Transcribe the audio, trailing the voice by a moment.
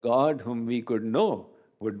God whom we could know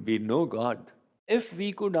would be no God. If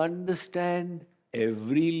we could understand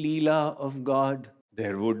every Leela of God,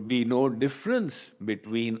 there would be no difference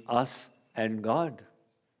between us and God.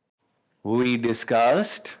 We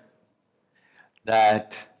discussed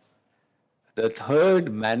that the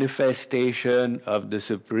third manifestation of the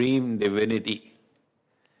Supreme Divinity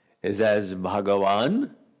is as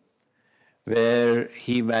Bhagavan, where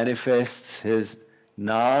he manifests his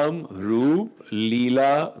Naam, Roop,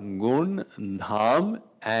 Leela, Gun, Dham,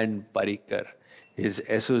 and Parikar, his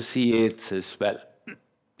associates as well.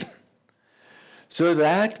 So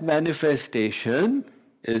that manifestation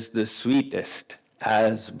is the sweetest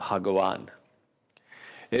as Bhagavan.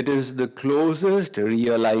 It is the closest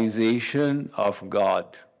realization of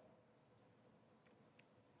God.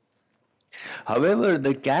 However,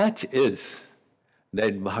 the catch is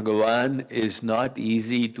that Bhagavan is not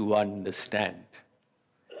easy to understand.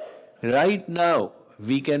 Right now,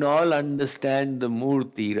 we can all understand the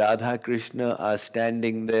Murti. Radha Krishna are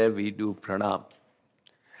standing there, we do pranam.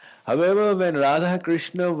 However, when Radha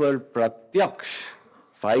Krishna were pratyaksh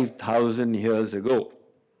 5,000 years ago,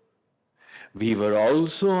 we were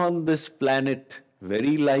also on this planet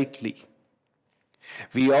very likely.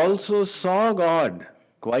 We also saw God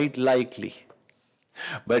quite likely,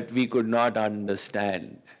 but we could not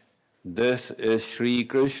understand. This is Sri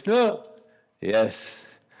Krishna. Yes.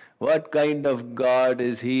 What kind of God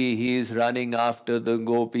is he? He is running after the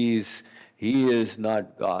gopis. He is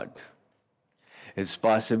not God. It's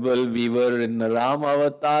possible we were in the Ram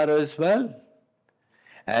avatar as well.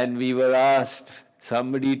 And we were asked,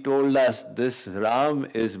 somebody told us this Ram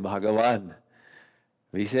is Bhagavan.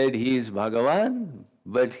 We said he is Bhagavan,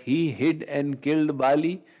 but he hid and killed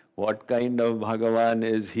Bali. What kind of Bhagavan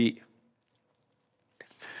is he?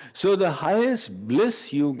 So the highest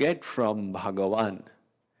bliss you get from Bhagavan,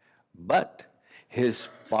 but his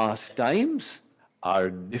pastimes are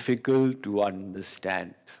difficult to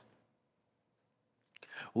understand.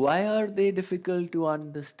 Why are they difficult to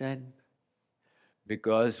understand?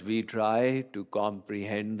 Because we try to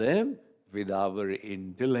comprehend them with our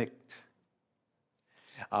intellect.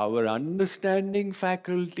 Our understanding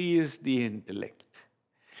faculty is the intellect.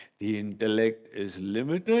 The intellect is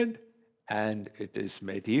limited and it is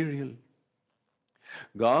material.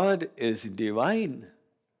 God is divine.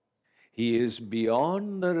 He is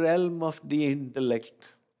beyond the realm of the intellect.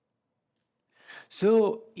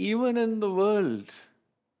 So even in the world,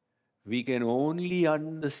 we can only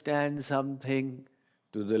understand something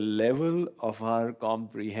to the level of our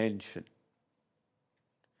comprehension.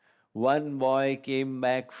 One boy came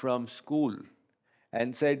back from school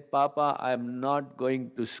and said, Papa, I'm not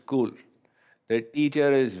going to school. The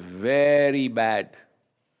teacher is very bad.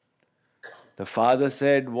 The father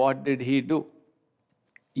said, what did he do?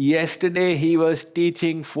 Yesterday he was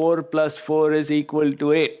teaching 4 plus 4 is equal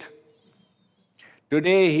to 8.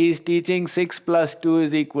 Today he is teaching 6 plus 2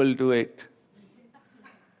 is equal to 8.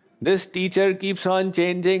 This teacher keeps on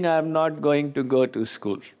changing, I'm not going to go to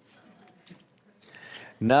school.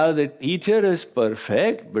 Now the teacher is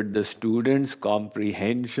perfect, but the student's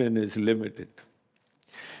comprehension is limited.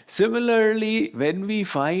 Similarly, when we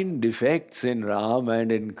find defects in Ram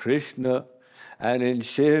and in Krishna and in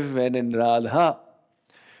Shiv and in Radha,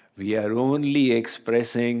 we are only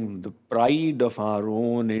expressing the pride of our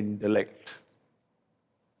own intellect.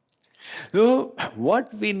 So,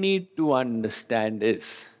 what we need to understand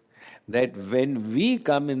is that when we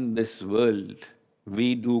come in this world,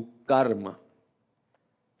 we do karma.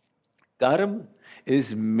 Karma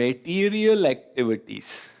is material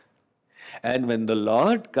activities. And when the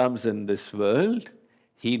Lord comes in this world,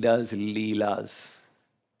 He does leelas.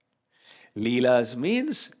 Leelas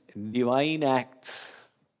means divine acts.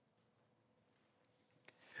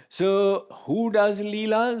 So, who does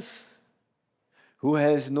leelas? Who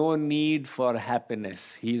has no need for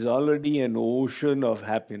happiness. He's already an ocean of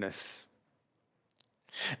happiness.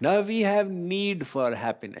 Now we have need for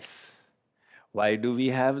happiness. Why do we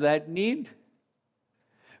have that need?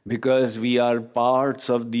 Because we are parts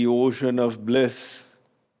of the ocean of bliss.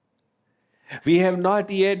 We have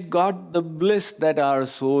not yet got the bliss that our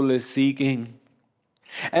soul is seeking.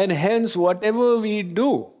 And hence, whatever we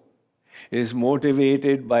do is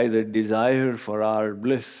motivated by the desire for our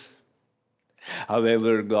bliss.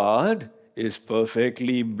 However, God is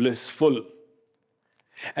perfectly blissful.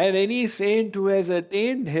 And any saint who has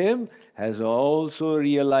attained Him has also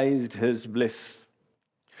realized his bliss.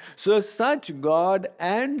 So such God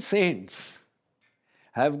and saints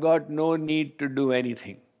have got no need to do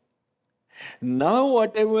anything. Now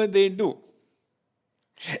whatever they do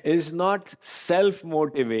is not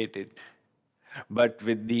self-motivated, but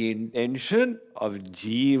with the intention of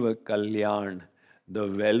Jiva Kalyan, the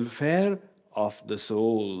welfare of the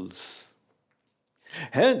souls.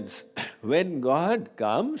 Hence, when God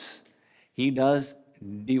comes, He does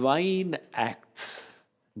divine acts.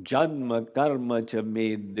 Janma karma cha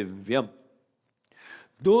me divyam.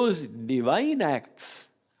 Those divine acts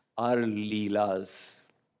are leelas.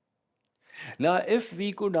 Now, if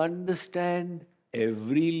we could understand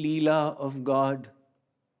every leela of God,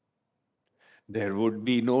 there would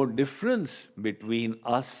be no difference between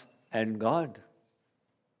us and God.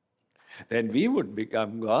 Then we would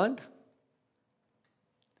become God.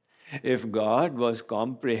 If God was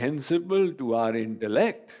comprehensible to our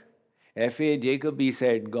intellect, F.A. Jacobi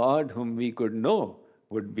said, God whom we could know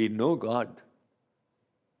would be no God.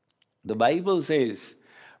 The Bible says,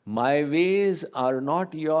 my ways are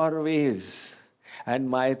not your ways, and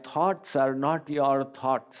my thoughts are not your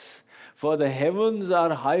thoughts. For the heavens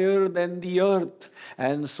are higher than the earth,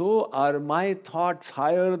 and so are my thoughts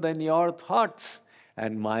higher than your thoughts,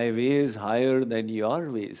 and my ways higher than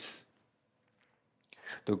your ways.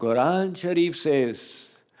 The Quran Sharif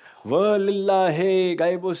says, وَلِلَّهِ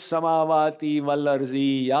غَيْبُ السَّمَاوَاتِ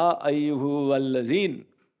وَالْأَرْضِ يَا أَيُّهُ وَالَّذِينَ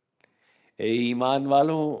ए ईमान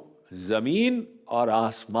वालों, जमीन और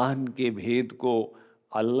आसमान के भेद को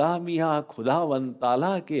अल्लाह मियाँ खुदावंद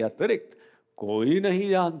ताला के अतिरिक्त कोई नहीं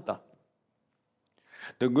जानता.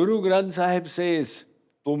 तो गुरु ग्रंथ साहिब सेज,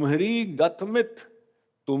 तुम्हारी गतमित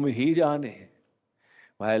तुम ही जाने.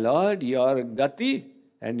 My Lord, your gati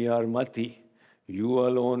and your mati, you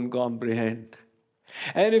alone comprehend.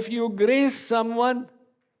 And if you grace someone,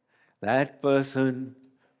 that person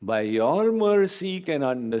by your mercy can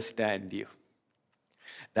understand you.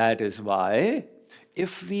 That is why,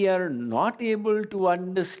 if we are not able to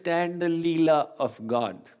understand the Leela of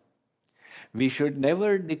God, we should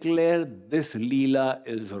never declare this Leela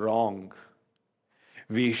is wrong.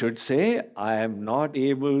 We should say, I am not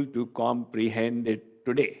able to comprehend it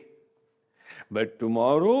today. But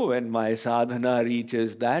tomorrow, when my sadhana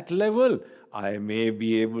reaches that level, I may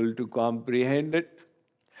be able to comprehend it.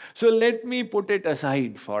 So let me put it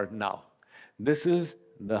aside for now. This is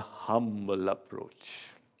the humble approach.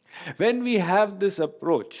 When we have this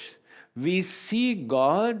approach, we see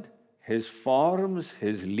God, His forms,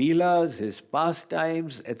 His leelas, His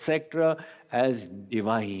pastimes, etc. as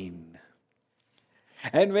divine.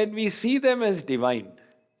 And when we see them as divine,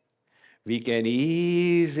 we can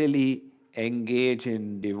easily engage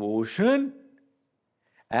in devotion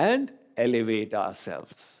and elevate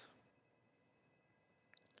ourselves.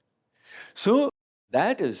 So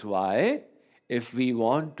that is why, if we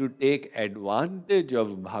want to take advantage of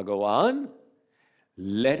Bhagavan,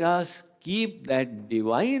 let us keep that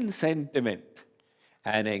divine sentiment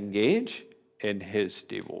and engage in his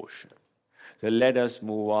devotion. So let us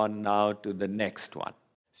move on now to the next one.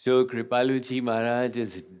 So Kripaluji Maharaj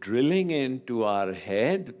is drilling into our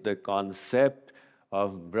head the concept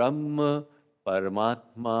of Brahma,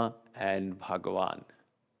 Paramatma and Bhagavan.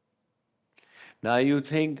 Now you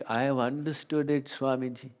think, I have understood it,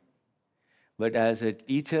 Swamiji. But as a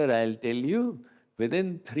teacher, I'll tell you,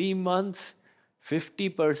 within 3 months,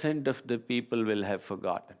 50% of the people will have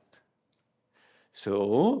forgotten.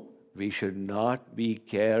 So we should not be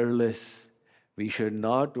careless. We should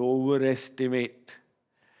not overestimate.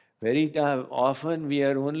 Very often we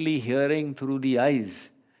are only hearing through the eyes.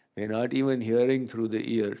 We're not even hearing through the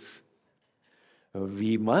ears.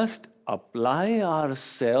 We must apply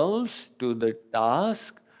ourselves to the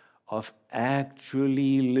task of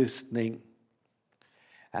actually listening.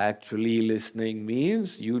 Actually listening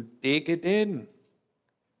means you take it in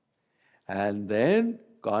and then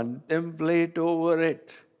contemplate over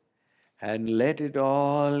it and let it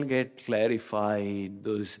all get clarified.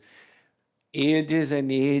 Those ages and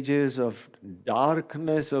ages of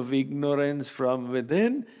darkness, of ignorance from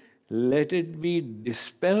within, let it be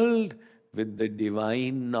dispelled with the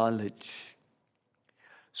divine knowledge.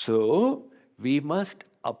 So we must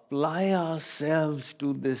apply ourselves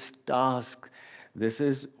to this task. This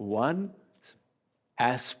is one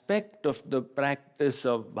aspect of the practice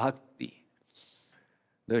of bhakti,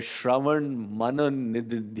 the Shravan Manan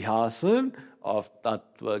Nididhyasan of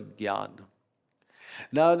Tattva Jnana.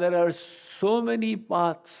 Now there are so many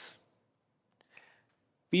paths.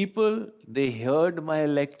 People, they heard my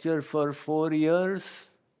lecture for 4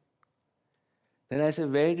 years. Then I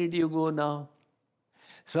said, where did you go now?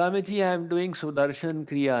 Swamiji, I am doing Sudarshan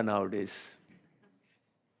Kriya nowadays.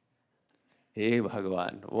 Hey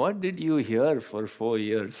Bhagavan, what did you hear for 4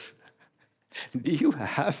 years? Do you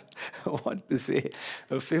have what to say?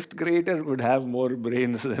 A 5th grader would have more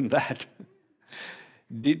brains than that.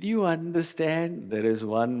 Did you understand there is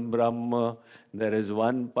one Brahma, there is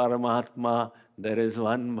one Paramatma, there is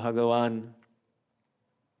one Bhagavan?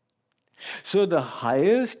 So the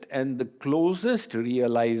highest and the closest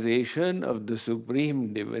realization of the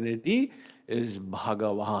Supreme Divinity is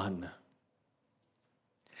Bhagavan.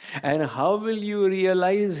 And how will you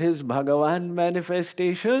realize his Bhagavan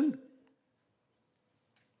manifestation?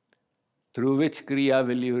 Through which Kriya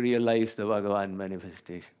will you realize the Bhagavan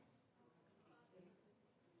manifestation?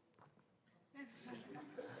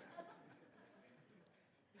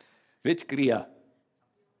 Which Kriya?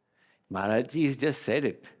 Maharajji has just said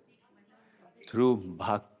it. Through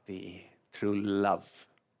bhakti, through love.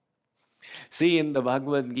 See, in the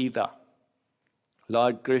Bhagavad Gita,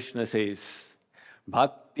 Lord Krishna says,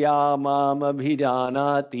 Bhaktya mam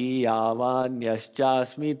abhijanati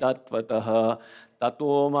yavanyaschasmi tatvatah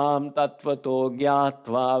tato mam tatvato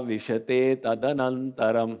gyatva vishate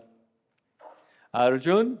tadanantaram.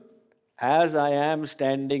 Arjun, as I am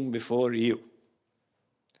standing before you.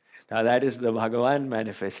 Now that is the Bhagavan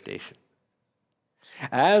manifestation.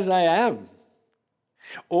 As I am,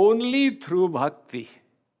 only through bhakti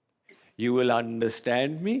you will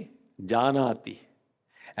understand me, janati.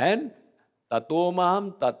 And tato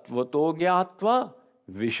maham tatvato gyatva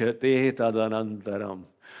vishate tadanantaram.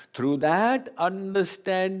 Through that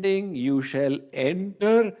understanding you shall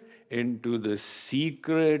enter into the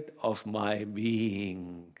secret of my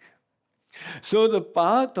being. So the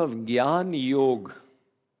path of Gyan Yoga,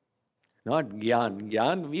 not Gyan.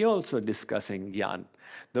 Gyan, we also discussing Gyan.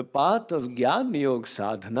 The path of Gyan Yoga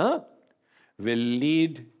sadhana will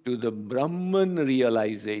lead to the Brahman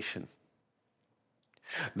realization.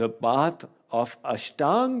 The path of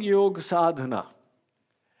Ashtanga Yoga sadhana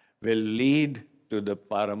will lead to the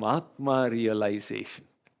Paramatma realization.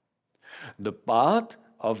 The path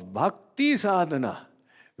of Bhakti sadhana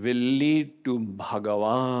will lead to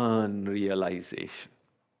Bhagavan realization.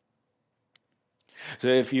 So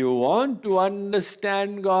if you want to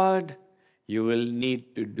understand God, you will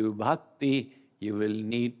need to do bhakti, you will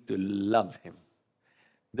need to love Him.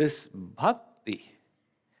 This bhakti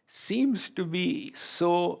seems to be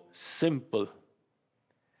so simple,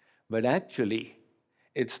 but actually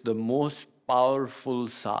it's the most powerful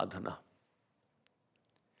sadhana.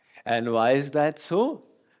 And why is that so?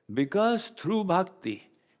 Because through bhakti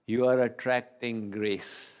you are attracting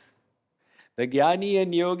grace. The Jnani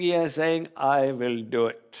and Yogi are saying, I will do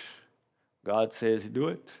it. God says, do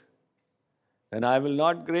it. Then I will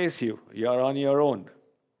not grace you. You are on your own.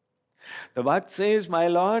 The Bhakt says, my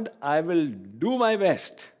Lord, I will do my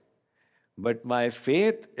best, but my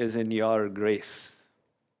faith is in your grace.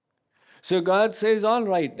 So God says, all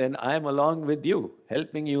right, then I am along with you,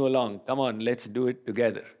 helping you along. Come on, let's do it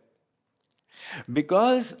together.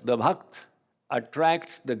 Because the Bhakt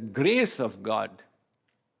attracts the grace of God,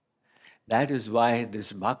 that is why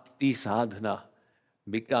this bhakti sadhana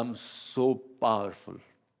becomes so powerful.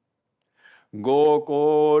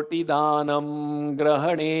 Gokoti danam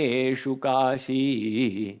grahaneshu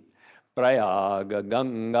kashi prayaga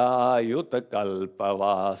ganga yuta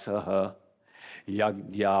kalpavasah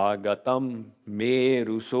yagyagatam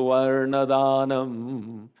meru suvarna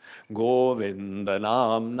danam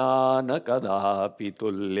govindanam nanakadapi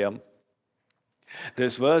tulyam.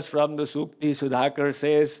 This verse from the Sukti Sudhakar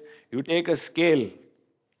says, you take a scale.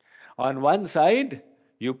 On one side,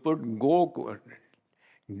 you put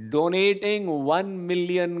donating 1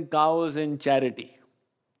 million cows in charity.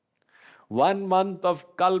 1 month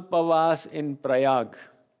of Kalpavas in Prayag.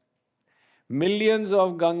 Millions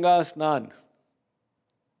of Ganga Snan.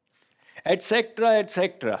 Etc.,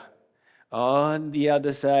 etc. On the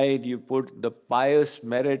other side, you put the pious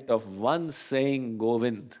merit of one saying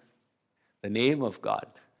Govind, the name of God.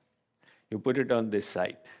 You put it on this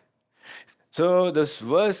side. So this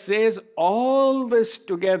verse says all this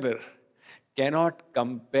together cannot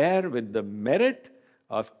compare with the merit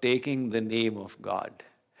of taking the name of God.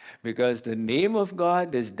 Because the name of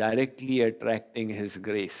God is directly attracting His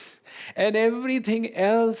grace. And everything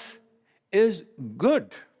else is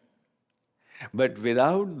good. But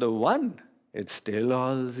without the one, it's still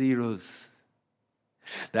all zeros.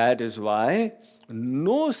 That is why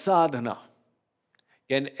no sadhana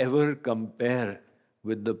can ever compare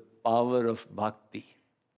with the power of bhakti.